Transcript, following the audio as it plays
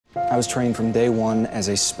I was trained from day one as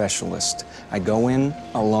a specialist. I go in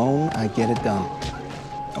alone, I get it done.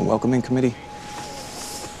 A welcoming committee,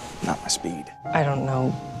 not my speed. I don't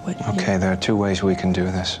know what. Okay, there are two ways we can do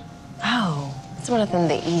this. Oh, it's one of them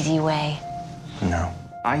the easy way. No.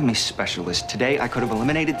 I'm a specialist. Today, I could have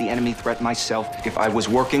eliminated the enemy threat myself if I was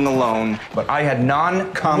working alone, but I had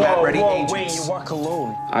non-combat-ready agents. Wait, you work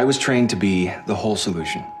alone? I was trained to be the whole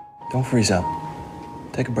solution. Don't freeze up.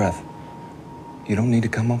 Take a breath. You don't need to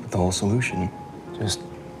come up with the whole solution. Just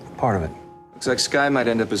part of it. Looks like Sky might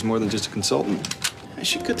end up as more than just a consultant.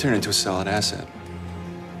 She could turn into a solid asset.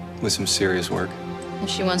 With some serious work. If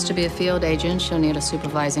she wants to be a field agent, she'll need a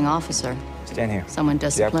supervising officer. Stand here. Someone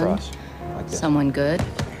disciplined. Cross. Like this. Someone good.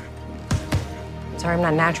 Sorry, I'm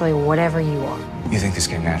not naturally whatever you are. You think this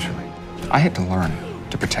came naturally? I had to learn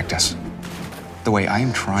to protect us. The way I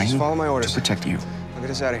am trying Just follow my orders. to protect you. I'll get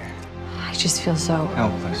us out of here. I just feel so...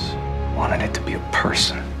 Helpless. Wanted it to be a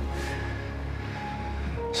person.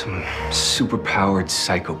 Some superpowered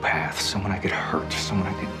psychopath. Someone I could hurt. Someone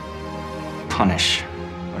I could punish.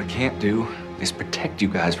 What I can't do is protect you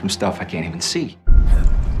guys from stuff I can't even see.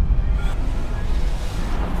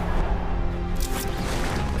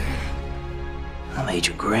 I'm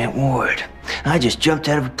Agent Grant Ward. I just jumped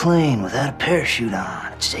out of a plane without a parachute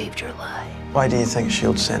on. It saved your life. Why do you think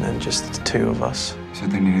S.H.I.E.L.D. sent in just the two of us?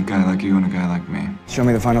 Said they need a guy like you and a guy like me. Show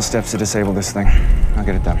me the final steps to disable this thing. I'll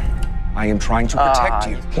get it done. I am trying to protect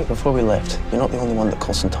you. Look, before we left, you're not the only one that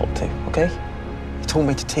Coulson talked to, okay? He told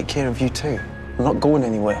me to take care of you too. I'm not going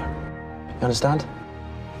anywhere. You understand?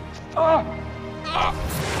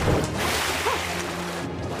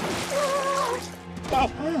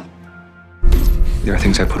 There are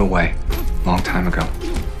things I put away a long time ago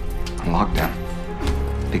on lockdown.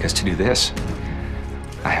 Because to do this,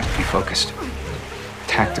 I have to be focused,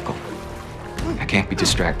 tactical. I can't be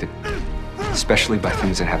distracted, especially by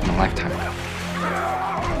things that happened a lifetime ago.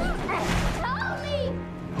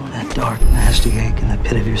 Oh, that dark, nasty ache in the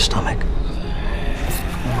pit of your stomach.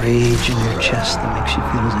 Rage in your chest that makes you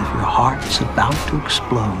feel as if your heart is about to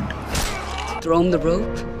explode. Throw him the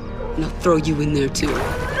rope, and I'll throw you in there too.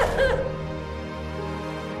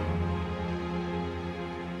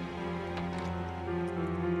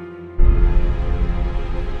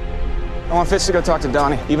 I want Fitz to go talk to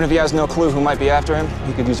Donnie. Even if he has no clue who might be after him,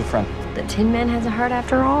 he could use a friend. The Tin Man has a heart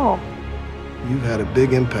after all. You've had a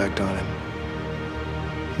big impact on him.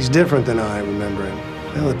 He's different than I remember him.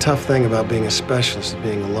 Well, the tough thing about being a specialist is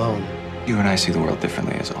being alone. You and I see the world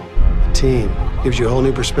differently is all. A team gives you a whole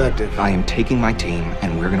new perspective. I am taking my team,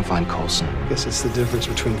 and we're gonna find Coulson. I guess it's the difference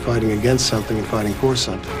between fighting against something and fighting for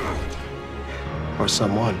something. Or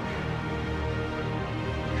someone.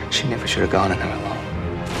 She never should have gone in there alone.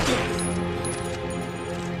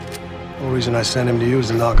 The whole reason I sent him to you is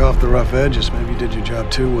to knock off the rough edges. Maybe you did your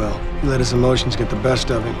job too well. You let his emotions get the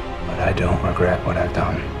best of him. But I don't regret what I've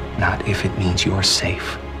done. Not if it means you're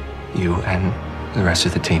safe. You and the rest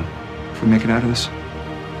of the team. If we make it out of this,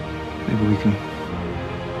 maybe we can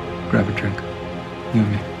grab a drink. You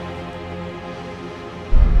and me.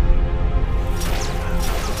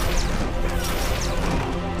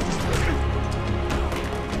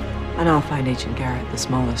 And I'll find Agent Garrett, the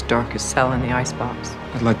smallest, darkest cell in the icebox.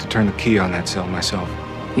 I'd like to turn the key on that cell myself.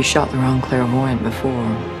 You shot the wrong clairvoyant before.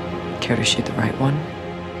 Care to shoot the right one?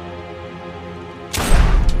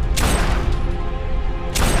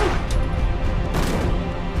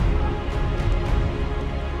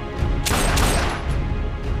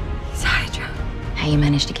 He's Hydra. How you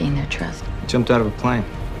managed to gain their trust? I jumped out of a plane.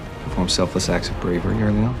 Performed selfless acts of bravery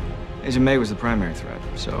early on. Agent May was the primary threat,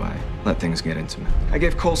 so I let things get intimate. I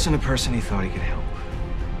gave Coulson a person he thought he could help.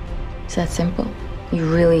 It's that simple.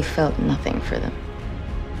 You really felt nothing for them.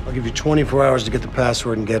 I'll give you 24 hours to get the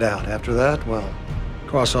password and get out. After that, well,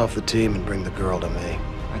 cross off the team and bring the girl to me.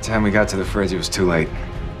 By the time we got to the fridge, it was too late.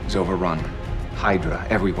 It was overrun. Hydra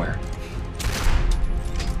everywhere.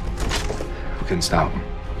 We couldn't stop him.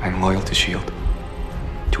 I'm loyal to S.H.I.E.L.D.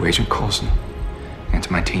 To Agent Coulson and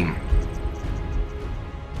to my team.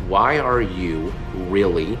 Why are you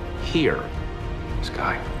really here?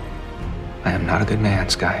 Sky, I am not a good man,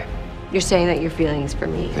 Sky. You're saying that your feelings for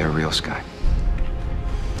me. They're real, Sky.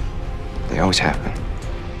 They always have been.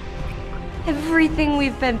 Everything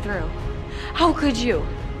we've been through. How could you?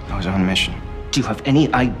 I was on a mission. Do you have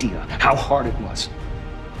any idea how hard it was?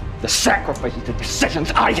 The sacrifices, the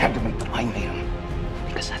decisions I had to make. I made them.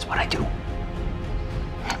 Because that's what I do.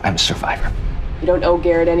 I'm a survivor. You don't owe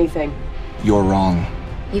Garrett anything. You're wrong.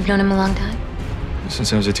 You've known him a long time?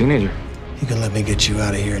 Since I was a teenager. You can let me get you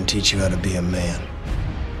out of here and teach you how to be a man.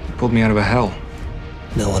 He pulled me out of a hell.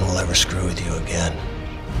 No one will ever screw with you again.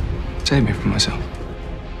 Save me from myself.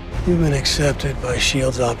 You've been accepted by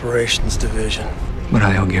S.H.I.E.L.D's operations division. But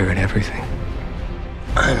I owe Garrett everything.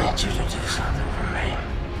 I need you to do something for me.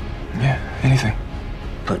 Yeah, anything.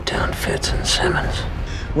 Put down Fitz and Simmons.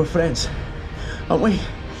 We're friends, aren't we?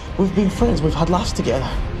 We've been friends. We've had laughs together.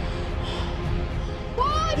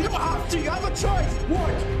 Ward! You don't have to. You have a choice.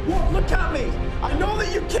 Ward, look at me. I know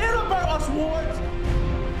that you care about us, Ward.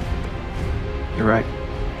 You're right.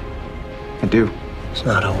 I do. It's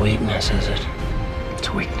not a weakness, is it? It's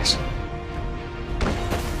a weakness.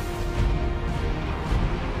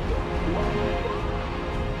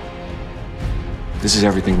 This is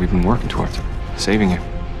everything we've been working towards. Saving you.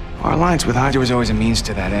 Our alliance with Hydra was always a means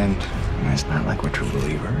to that end. And it's not like we're true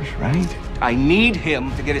believers, right? I need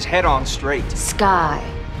him to get his head on straight. Sky.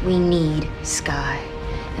 We need Sky.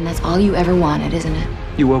 And that's all you ever wanted, isn't it?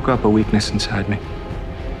 You woke up a weakness inside me.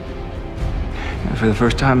 And for the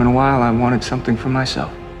first time in a while, I wanted something for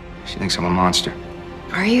myself. She thinks I'm a monster.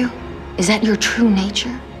 Are you? Is that your true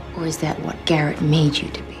nature? Or is that what Garrett made you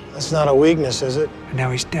to be? That's not a weakness, is it? And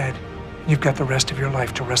now he's dead. You've got the rest of your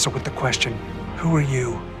life to wrestle with the question, who are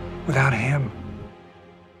you without him?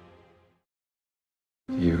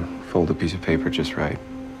 You fold a piece of paper just right.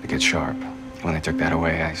 It gets sharp. When they took that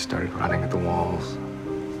away, I started running at the walls.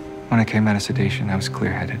 When I came out of sedation, I was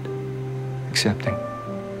clear-headed, accepting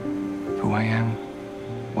who I am,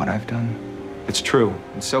 what I've done. It's true,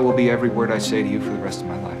 and so will be every word I say to you for the rest of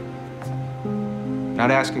my life.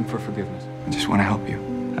 Not asking for forgiveness. I just want to help you.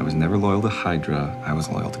 I was never loyal to Hydra. I was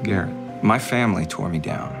loyal to Garrett. My family tore me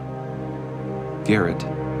down. Garrett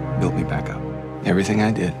built me back up. Everything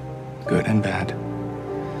I did, good and bad,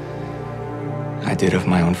 I did of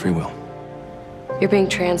my own free will. You're being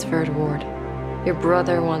transferred, Ward. Your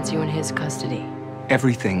brother wants you in his custody.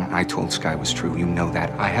 Everything I told Sky was true. You know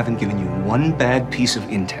that. I haven't given you one bad piece of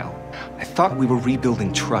intel. I thought we were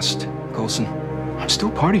rebuilding trust, Coulson. I'm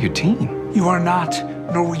still part of your team. You are not,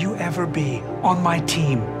 nor will you ever be, on my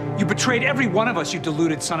team. You betrayed every one of us, you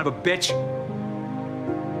deluded son of a bitch.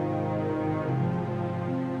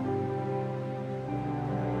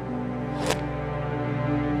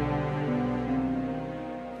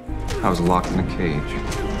 I was locked in a cage.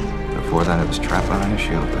 Before that, I was trapped behind a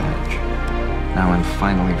S.H.I.E.L.D. badge. Now I'm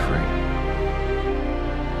finally free.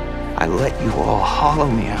 I let you all hollow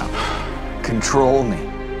me out, control me.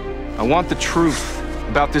 I want the truth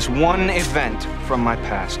about this one event from my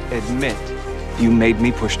past. Admit you made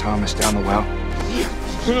me push Thomas down the well.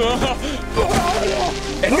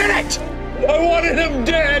 Admit it! I wanted him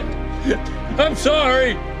dead. I'm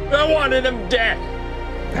sorry. I wanted him dead.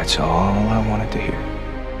 That's all I wanted to hear.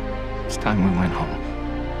 It's time we went home.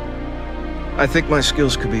 I think my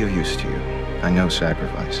skills could be of use to you. I know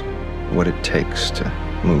sacrifice, what it takes to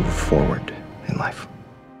move forward in life.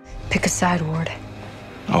 Pick a side, Ward.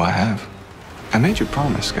 Oh, I have. I made you a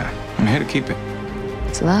promise, Sky. I'm here to keep it.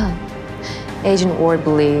 It's love. Agent Ward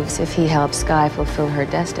believes if he helps Sky fulfill her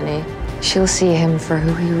destiny, she'll see him for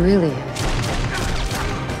who he really is.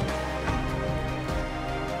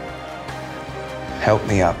 Help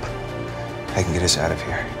me up. I can get us out of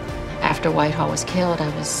here. After Whitehall was killed,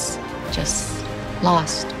 I was just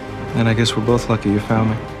lost. And I guess we're both lucky you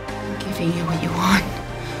found me. I'm giving you what you want.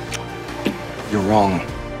 You're wrong.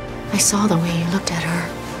 I saw the way you looked at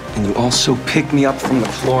her. And you also picked me up from the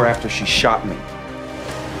floor after she shot me.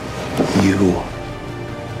 You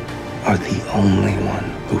are the only one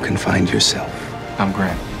who can find yourself. I'm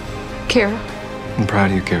Grant. Kara. I'm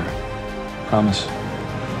proud of you, Garrett. Promise,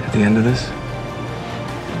 at the end of this,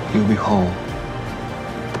 you'll be whole.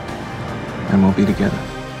 And we'll be together.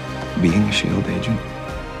 Being a S.H.I.E.L.D. agent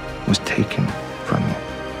was taken from you.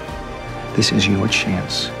 This is your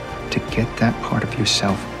chance to get that part of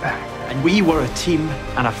yourself back. And we were a team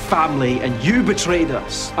and a family, and you betrayed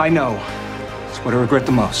us. I know. It's what I regret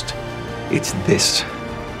the most. It's this.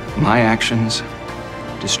 My actions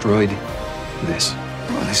destroyed this.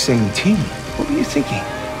 We're on the same team. What were you thinking?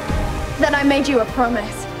 That I made you a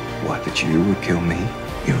promise. What, that you would kill me?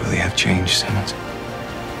 You really have changed, Simmons.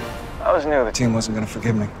 I always knew the team wasn't going to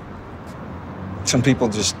forgive me. Some people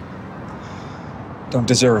just don't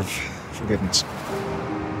deserve forgiveness.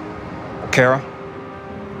 Kara,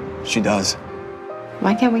 she does.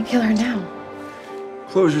 Why can't we kill her now?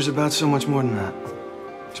 Closure's about so much more than that.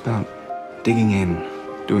 It's about digging in,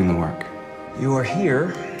 doing the work. You are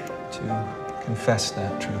here to confess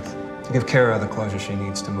that truth, to give Kara the closure she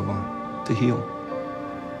needs to move on, to heal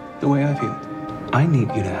the way I've healed. I need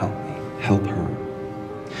you to help me, help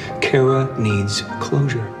her. Kara needs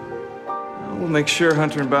closure. We'll make sure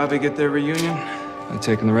Hunter and Bobby get their reunion by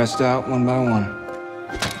taking the rest out one by one.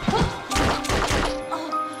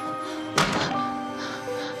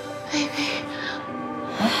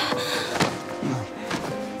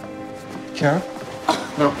 Kara?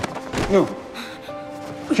 No. No.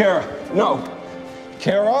 Kara, no.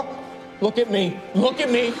 Kara, look at me. Look at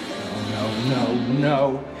me.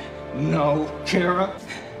 No, Kara.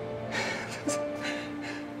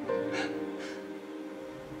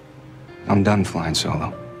 I'm done flying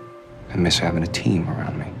solo. I miss having a team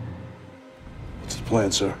around me. What's the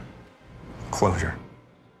plan, sir? Closure.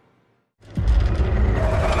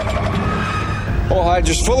 Whole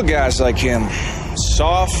Hydra's full of guys like him.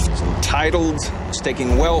 Soft, entitled,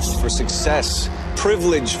 staking wealth for success,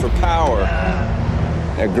 privilege for power.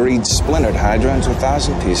 Their greed splintered Hydra into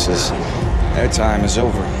 1,000 pieces. Their time is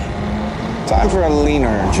over. Time for a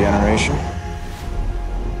leaner generation.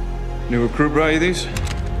 New recruit brought you these?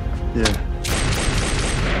 Yeah.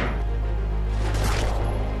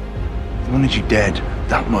 They wanted you dead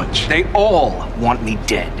that much. They all want me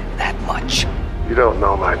dead that much. You don't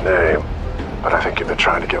know my name, but I think you've been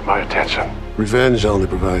trying to get my attention. Revenge only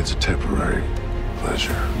provides a temporary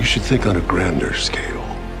pleasure. You should think on a grander scale.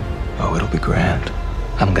 Oh, it'll be grand.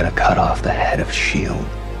 I'm gonna cut off the head of S.H.I.E.L.D.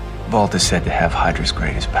 Vault is said to have Hydra's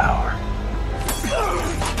greatest power.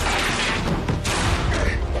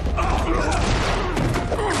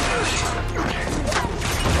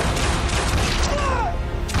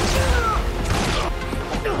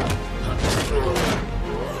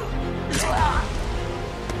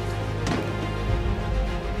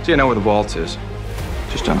 See, I know where the vault is.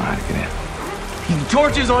 Just don't know how to get in.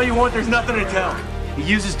 Torches all you want, there's nothing to tell. He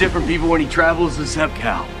uses different people when he travels with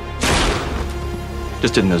S.H.I.E.L.D.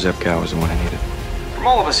 Just didn't know S.H.I.E.L.D was the one I needed. From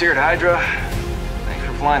all of us here at Hydra, thanks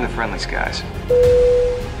for flying the friendly skies.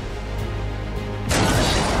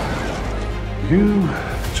 You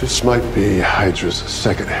just might be Hydra's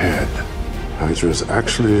second head. Hydra is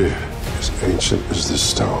actually as ancient as this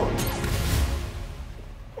stone.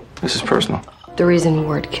 This is personal. The reason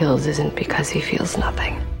Ward kills isn't because he feels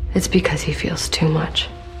nothing. It's because he feels too much.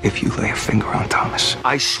 If you lay a finger on Thomas,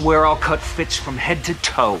 I swear I'll cut Fitz from head to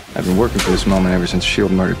toe. I've been working for this moment ever since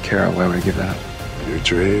S.H.I.E.L.D. murdered Kara. Why would I give that up? Your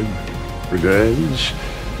dream? Revenge?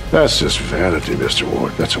 That's just vanity, Mr.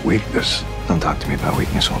 Ward. That's a weakness. Don't talk to me about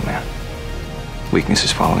weakness, old man. Weakness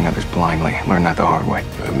is following others blindly. Learn that the hard way.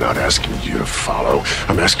 I'm not asking you to follow.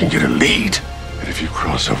 I'm asking you to lead. And if you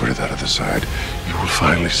cross over to that other side, you will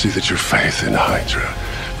finally see that your faith in Hydra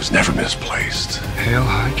was never misplaced. Hail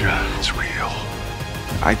Hydra. It's real.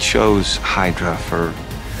 I chose Hydra for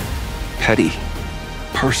petty,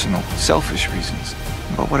 personal, selfish reasons.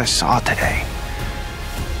 But what I saw today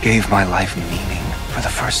gave my life meaning. For the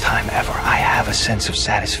first time ever, I have a sense of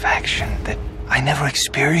satisfaction that I never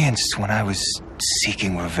experienced when I was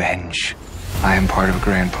seeking revenge. I am part of a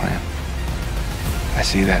grand plan. I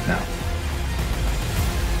see that now.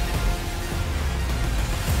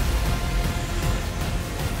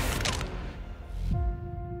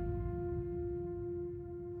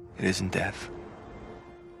 It isn't death.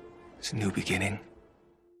 It's a new beginning.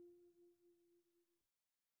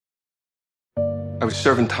 I was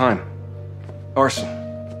serving time. Arson.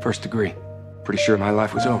 First degree. Pretty sure my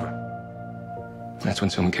life was over. That's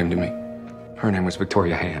when someone came to me. Her name was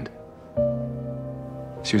Victoria Hand.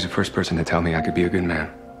 She was the first person to tell me I could be a good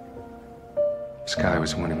man. Sky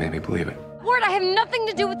was the one who made me believe it. Ward, I have nothing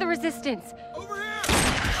to do with the Resistance.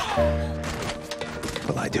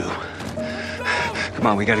 Well, I do. Come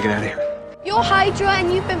on, we gotta get out of here. You're Hydra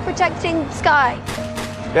and you've been protecting Sky.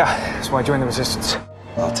 Yeah, that's why I joined the Resistance.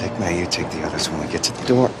 I'll take May, you take the others when we get to the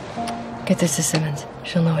door. Get this to Simmons.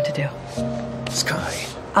 She'll know what to do. Sky.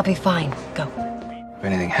 I'll be fine. Go. If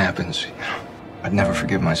anything happens, I'd never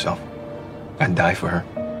forgive myself. I'd die for her.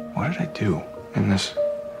 What did I do in this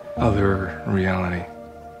other reality?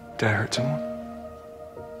 Did I hurt someone?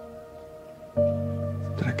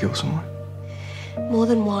 Did I kill someone? More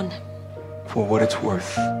than one. For what it's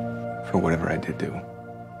worth, for whatever I did do.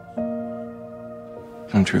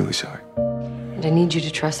 I'm truly sorry. And I need you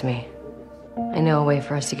to trust me. I know a way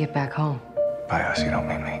for us to get back home. By us, you don't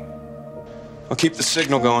mean me. I'll keep the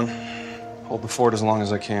signal going. Hold the fort as long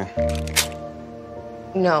as I can.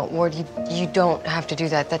 No, Ward, you don't have to do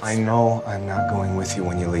that. That's... I know I'm not going with you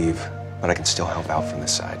when you leave, but I can still help out from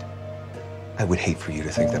this side. I would hate for you to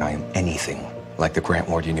think that I am anything like the Grant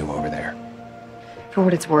Ward you knew over there. For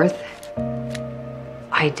what it's worth,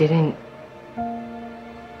 I didn't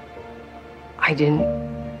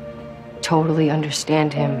totally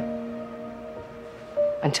understand him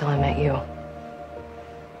until I met you.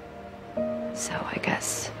 So I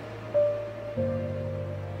guess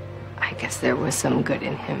there was some good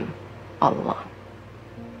in him all along.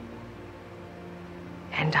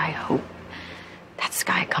 And I hope that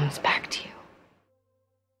Sky comes back.